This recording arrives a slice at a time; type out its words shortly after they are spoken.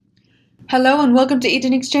Hello and welcome to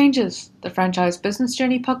Eden Exchanges, the franchise business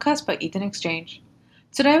journey podcast by Eden Exchange.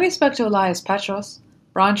 Today we spoke to Elias Patros,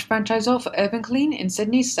 branch franchisor for Urban Clean in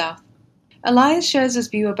Sydney's south. Elias shares his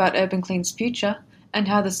view about Urban Clean's future and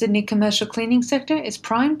how the Sydney commercial cleaning sector is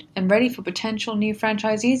primed and ready for potential new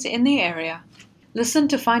franchisees in the area. Listen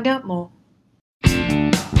to find out more.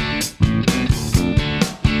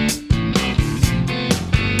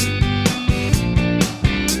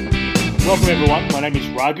 Welcome everyone, my name is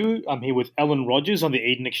Raghu. I'm here with Alan Rogers on the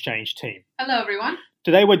Eden Exchange team. Hello everyone.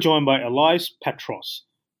 Today we're joined by Elias Patros,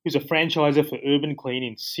 who's a franchisor for Urban Clean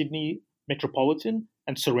in Sydney Metropolitan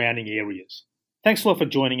and surrounding areas. Thanks a lot for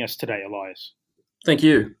joining us today, Elias. Thank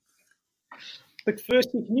you. But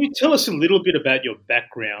firstly, can you tell us a little bit about your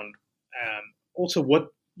background, also what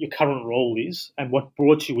your current role is and what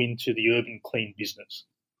brought you into the Urban Clean business?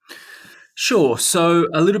 Sure. So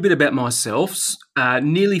a little bit about myself.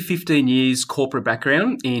 Nearly 15 years corporate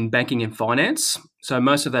background in banking and finance. So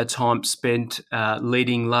most of that time spent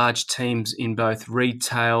leading large teams in both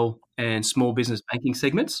retail and small business banking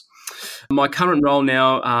segments. My current role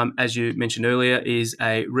now, as you mentioned earlier, is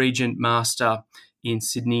a Regent Master in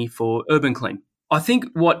Sydney for Urban Clean. I think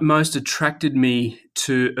what most attracted me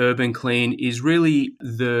to Urban Clean is really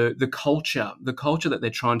the culture that they're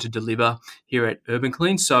trying to deliver here at Urban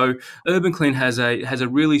Clean. So Urban Clean has a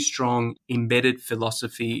really strong embedded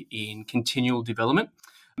philosophy in continual development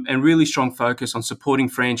and really strong focus on supporting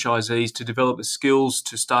franchisees to develop the skills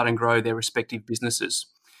to start and grow their respective businesses.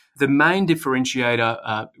 The main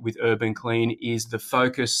differentiator with Urban Clean is the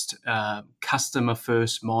focused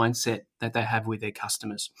customer-first mindset that they have with their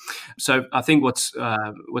customers. So I think what's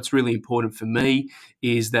really important for me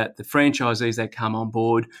is that the franchisees that come on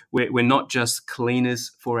board, we're not just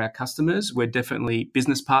cleaners for our customers, we're definitely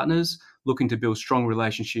business partners looking to build strong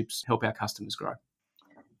relationships, help our customers grow.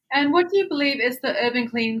 And what do you believe is the Urban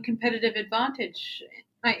Clean competitive advantage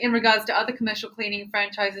in regards to other commercial cleaning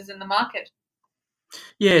franchises in the market?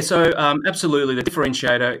 Yeah, so absolutely. The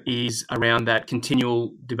differentiator is around that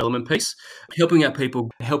continual development piece, helping our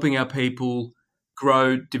people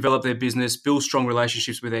grow, develop their business, build strong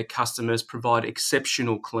relationships with their customers, provide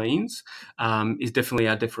exceptional cleans is definitely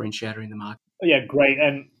our differentiator in the market. Yeah, great.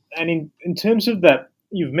 And in terms of that,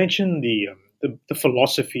 you've mentioned the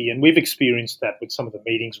philosophy, and we've experienced that with some of the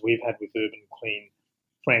meetings we've had with Urban Clean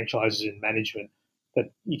franchises and management,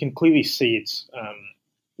 that you can clearly see it's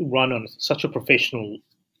run on such a professional,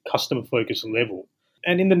 customer-focused level.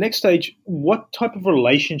 And in the next stage, what type of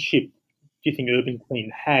relationship do you think Urban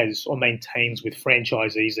Clean has or maintains with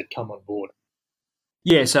franchisees that come on board?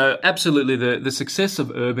 Yeah, so absolutely. The success of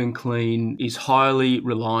Urban Clean is highly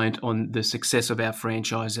reliant on the success of our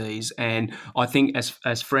franchisees. And I think as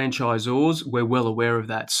franchisors, we're well aware of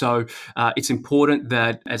that. So it's important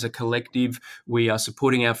that as a collective, we are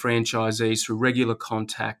supporting our franchisees through regular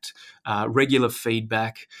contact, regular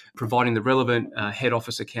feedback, providing the relevant head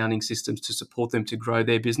office accounting systems to support them to grow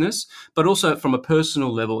their business. But also from a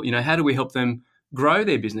personal level, how do we help them grow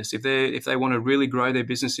their business? If they want to really grow their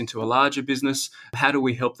business into a larger business, how do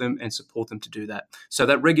we help them and support them to do that? So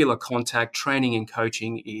that regular contact, training and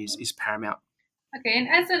coaching is paramount. Okay, and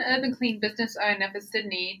as an Urban Clean business owner for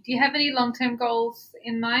Sydney, do you have any long-term goals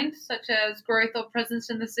in mind, such as growth or presence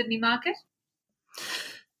in the Sydney market?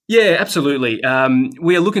 Yeah, absolutely.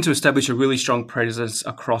 We are looking to establish a really strong presence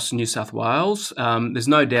across New South Wales. There's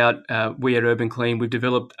no doubt we at Urban Clean, we've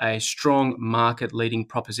developed a strong market-leading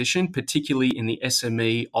proposition, particularly in the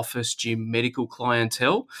SME, office, gym, medical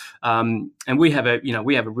clientele. And we have a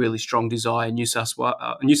really strong desire in New South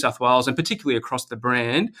Wales, and particularly across the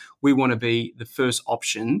brand, we want to be the first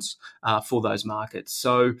options for those markets.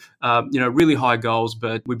 So, really high goals,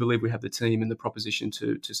 but we believe we have the team and the proposition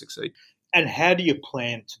to succeed. And how do you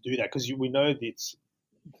plan to do that? Because we know that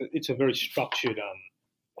it's a very structured,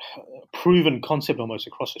 proven concept almost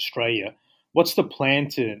across Australia. What's the plan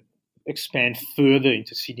to expand further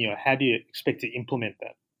into Sydney, or how do you expect to implement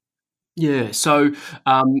that? Yeah, so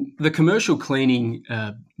the commercial cleaning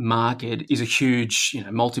market is a huge,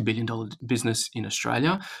 multi-billion-dollar business in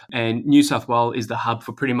Australia, and New South Wales is the hub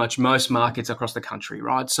for pretty much most markets across the country,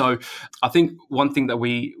 right? So I think one thing that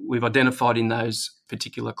we've identified in those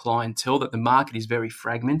particular clientele, that the market is very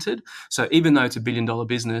fragmented. So even though it's a billion-dollar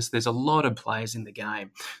business, there's a lot of players in the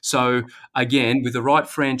game. So again, with the right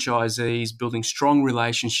franchisees, building strong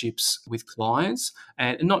relationships with clients,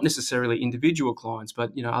 and not necessarily individual clients,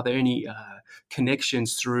 but are there any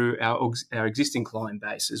connections through our existing client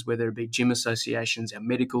bases, whether it be gym associations, our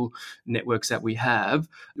medical networks that we have,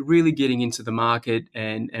 really getting into the market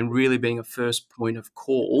and really being a first point of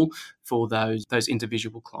call for those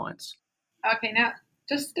individual clients. Okay, now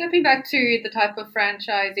Just stepping back to the type of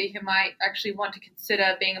franchisee who might actually want to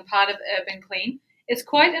consider being a part of Urban Clean, it's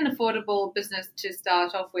quite an affordable business to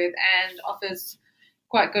start off with and offers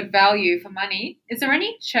quite good value for money. Is there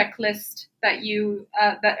any checklist that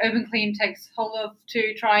that Urban Clean takes hold of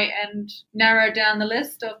to try and narrow down the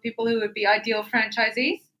list of people who would be ideal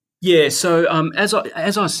franchisees? Yeah, so as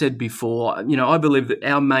I said before, I believe that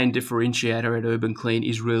our main differentiator at Urban Clean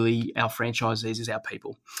is really our franchisees, is our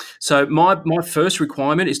people. So my first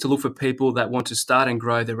requirement is to look for people that want to start and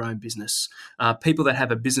grow their own business. People that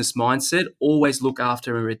have a business mindset, always look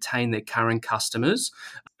after and retain their current customers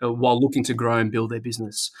while looking to grow and build their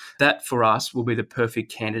business. That for us will be the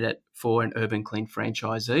perfect candidate for an Urban Clean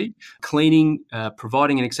franchisee. Cleaning,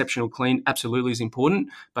 providing an exceptional clean, absolutely is important,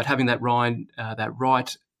 but having that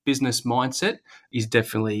right business mindset is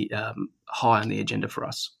definitely high on the agenda for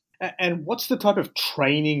us. And what's the type of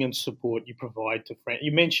training and support you provide to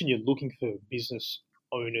You mentioned you're looking for business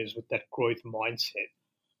owners with that growth mindset.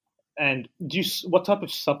 And what type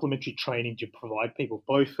of supplementary training do you provide people,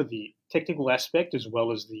 both for the technical aspect as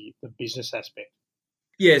well as the business aspect?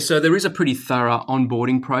 Yeah, so there is a pretty thorough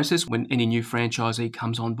onboarding process when any new franchisee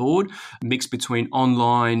comes on board, mixed between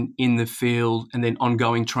online, in the field, and then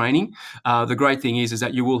ongoing training. The great thing is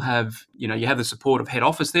that you will have, you have the support of head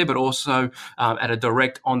office there, but also at a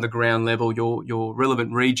direct on the ground level, your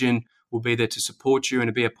relevant region will be there to support you and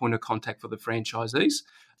to be a point of contact for the franchisees.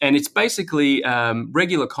 And it's basically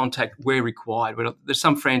regular contact where required. There's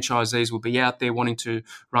some franchisees will be out there wanting to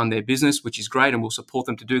run their business, which is great, and we'll support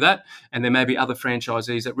them to do that. And there may be other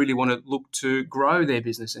franchisees that really want to look to grow their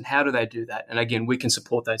business. And how do they do that? And again, we can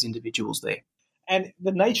support those individuals there. And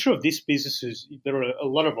the nature of this business is there are a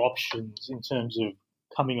lot of options in terms of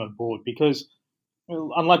coming on board because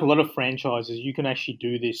unlike a lot of franchises, you can actually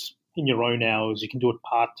do this in your own hours. You can do it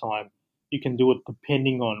part-time. You can do it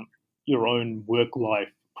depending on your own work-life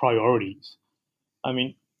priorities. I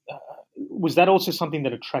mean, was that also something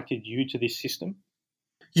that attracted you to this system?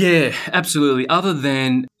 Yeah, absolutely. Other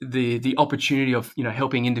than the opportunity of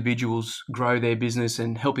helping individuals grow their business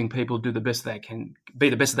and helping people do the best they can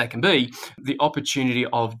be, the opportunity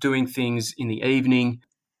of doing things in the evening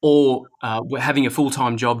or having a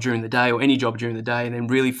full-time job during the day or any job during the day and then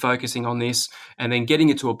really focusing on this and then getting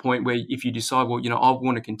it to a point where if you decide, I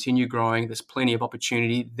want to continue growing, there's plenty of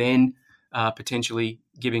opportunity, then potentially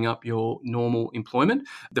giving up your normal employment.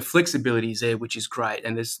 The flexibility is there, which is great.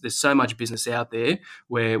 And there's so much business out there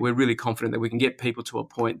where we're really confident that we can get people to a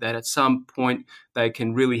point that at some point they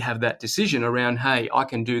can really have that decision around, hey, I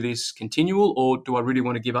can do this continual, or do I really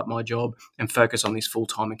want to give up my job and focus on this full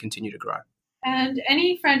time and continue to grow? And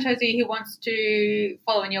any franchisee who wants to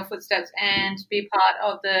follow in your footsteps and be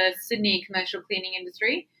part of the Sydney commercial cleaning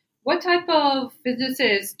industry, what type of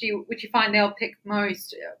businesses would you find they'll pick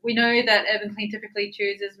most? We know that Urban Clean typically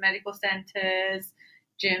chooses medical centres,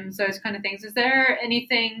 gyms, those kind of things. Is there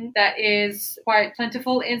anything that is quite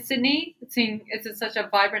plentiful in Sydney? Is it such a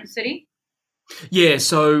vibrant city? Yeah,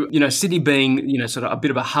 so, Sydney being, sort of a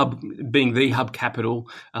bit of a hub, being the hub capital,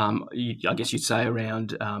 I guess you'd say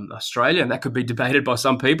around Australia, and that could be debated by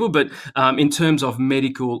some people, but in terms of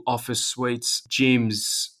medical, office suites,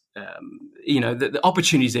 gyms, the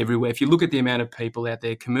opportunities everywhere. If you look at the amount of people out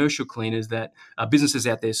there, commercial cleaners businesses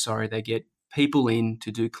out there, they get people in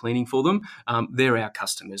to do cleaning for them. They're our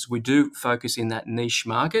customers. We do focus in that niche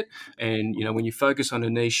market. And, when you focus on a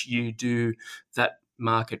niche, you do that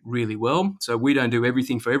market really well. So we don't do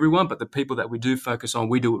everything for everyone, but the people that we do focus on,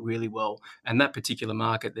 we do it really well. And that particular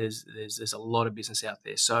market, there's a lot of business out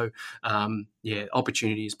there. So,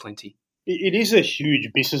 opportunity is plenty. It is a huge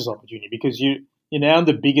business opportunity because you're now in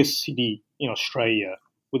the biggest city in Australia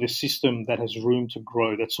with a system that has room to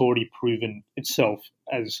grow, that's already proven itself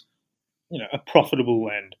as a profitable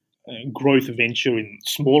and growth venture in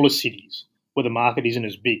smaller cities where the market isn't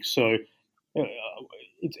as big. So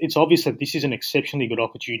it's obvious that this is an exceptionally good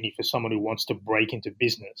opportunity for someone who wants to break into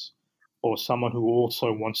business or someone who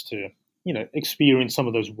also wants to experience some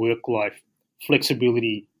of those work-life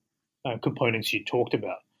flexibility components you talked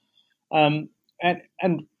about. And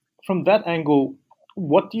from that angle,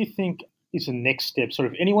 what do you think is the next step? Sort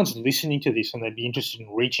of, if anyone's listening to this and they'd be interested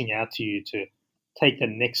in reaching out to you to take the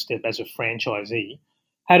next step as a franchisee,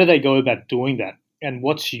 how do they go about doing that? And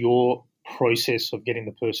what's your process of getting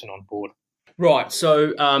the person on board? Right.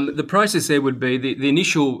 So the process there would be the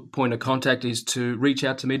initial point of contact is to reach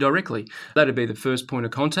out to me directly. That would be the first point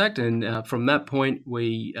of contact. And from that point,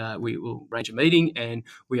 we will arrange a meeting and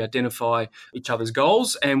we identify each other's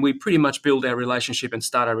goals and we pretty much build our relationship and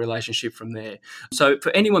start our relationship from there. So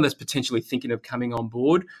for anyone that's potentially thinking of coming on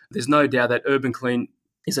board, there's no doubt that Urban Clean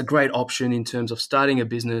is a great option in terms of starting a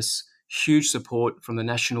business, huge support from the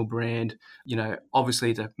national brand.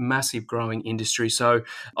 Obviously it's a massive growing industry. So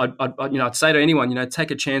I'd say to anyone,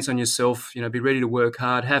 take a chance on yourself, be ready to work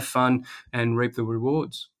hard, have fun, and reap the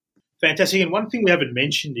rewards. Fantastic. And one thing we haven't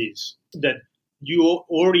mentioned is that you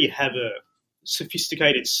already have a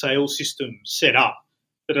sophisticated sales system set up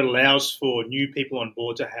that allows for new people on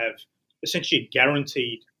board to have essentially a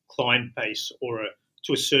guaranteed client base or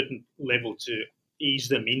to a certain level to ease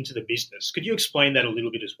them into the business. Could you explain that a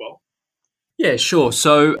little bit as well? Yeah, sure.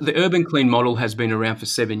 So the Urban Clean model has been around for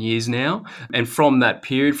 7 years now. And from that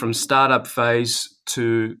period, from startup phase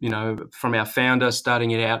to, from our founder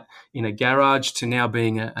starting it out in a garage to now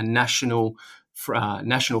being a national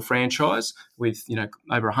franchise with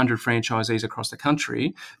over 100 franchisees across the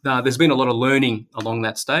country, there's been a lot of learning along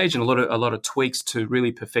that stage and a lot of tweaks to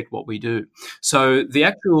really perfect what we do. So the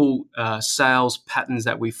actual sales patterns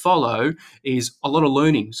that we follow is a lot of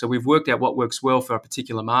learning. So we've worked out what works well for a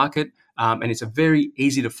particular market. And it's a very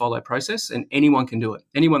easy to follow process, and anyone can do it.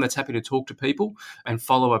 Anyone that's happy to talk to people and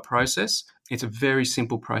follow a process, it's a very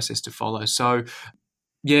simple process to follow. So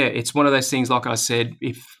yeah, it's one of those things, like I said,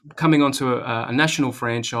 if coming onto a national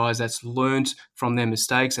franchise that's learned from their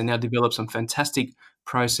mistakes and now developed some fantastic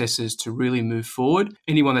processes to really move forward,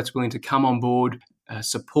 anyone that's willing to come on board,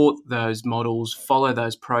 support those models, follow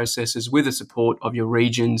those processes with the support of your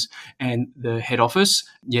regions and the head office,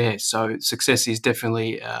 so success is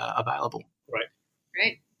definitely available. Right.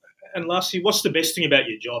 Great. And lastly, what's the best thing about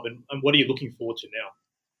your job and what are you looking forward to now?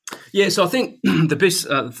 Yeah, so I think the best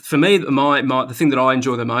for me, the thing that I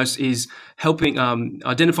enjoy the most is helping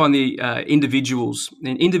identifying the individuals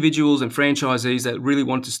and franchisees that really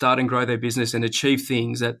want to start and grow their business and achieve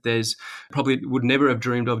things that there's probably would never have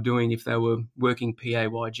dreamed of doing if they were working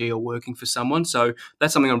PAYG or working for someone. So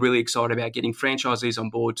that's something I'm really excited about, getting franchisees on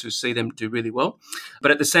board to see them do really well.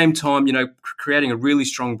 But at the same time, creating a really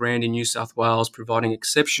strong brand in New South Wales, providing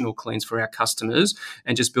exceptional cleans for our customers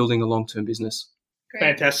and just building a long-term business.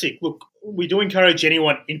 Great. Fantastic. Look, we do encourage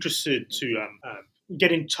anyone interested to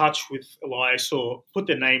get in touch with Elias or put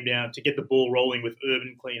their name down to get the ball rolling with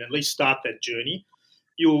Urban Clean, at least start that journey.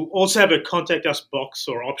 You'll also have a contact us box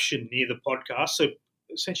or option near the podcast. So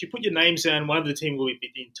essentially put your names down. One of the team will be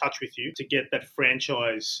in touch with you to get that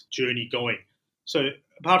franchise journey going. So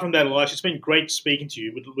apart from that, Elias, it's been great speaking to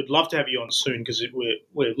you. We'd love to have you on soon because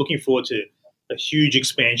we're looking forward to a huge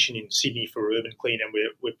expansion in Sydney for Urban Clean, and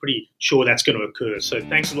we're pretty sure that's going to occur. So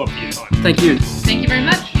thanks a lot for your time. Thank you. Thank you very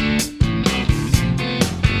much.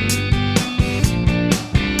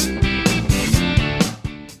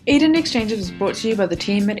 Eden Exchanges was brought to you by the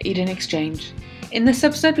team at Eden Exchange. In this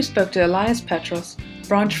episode, we spoke to Elias Petros,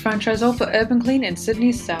 branch franchisor for Urban Clean in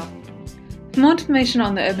Sydney's South. For more information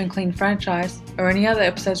on the Urban Clean franchise or any other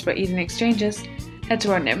episodes by Eden Exchanges, head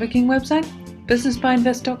to our networking website,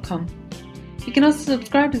 businessbyinvest.com. You can also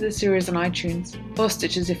subscribe to this series on iTunes or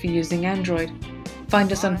Stitches if you're using Android.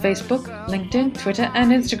 Find us on Facebook, LinkedIn, Twitter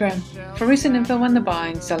and Instagram for recent info on the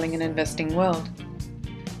buying, selling and investing world.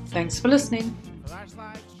 Thanks for listening.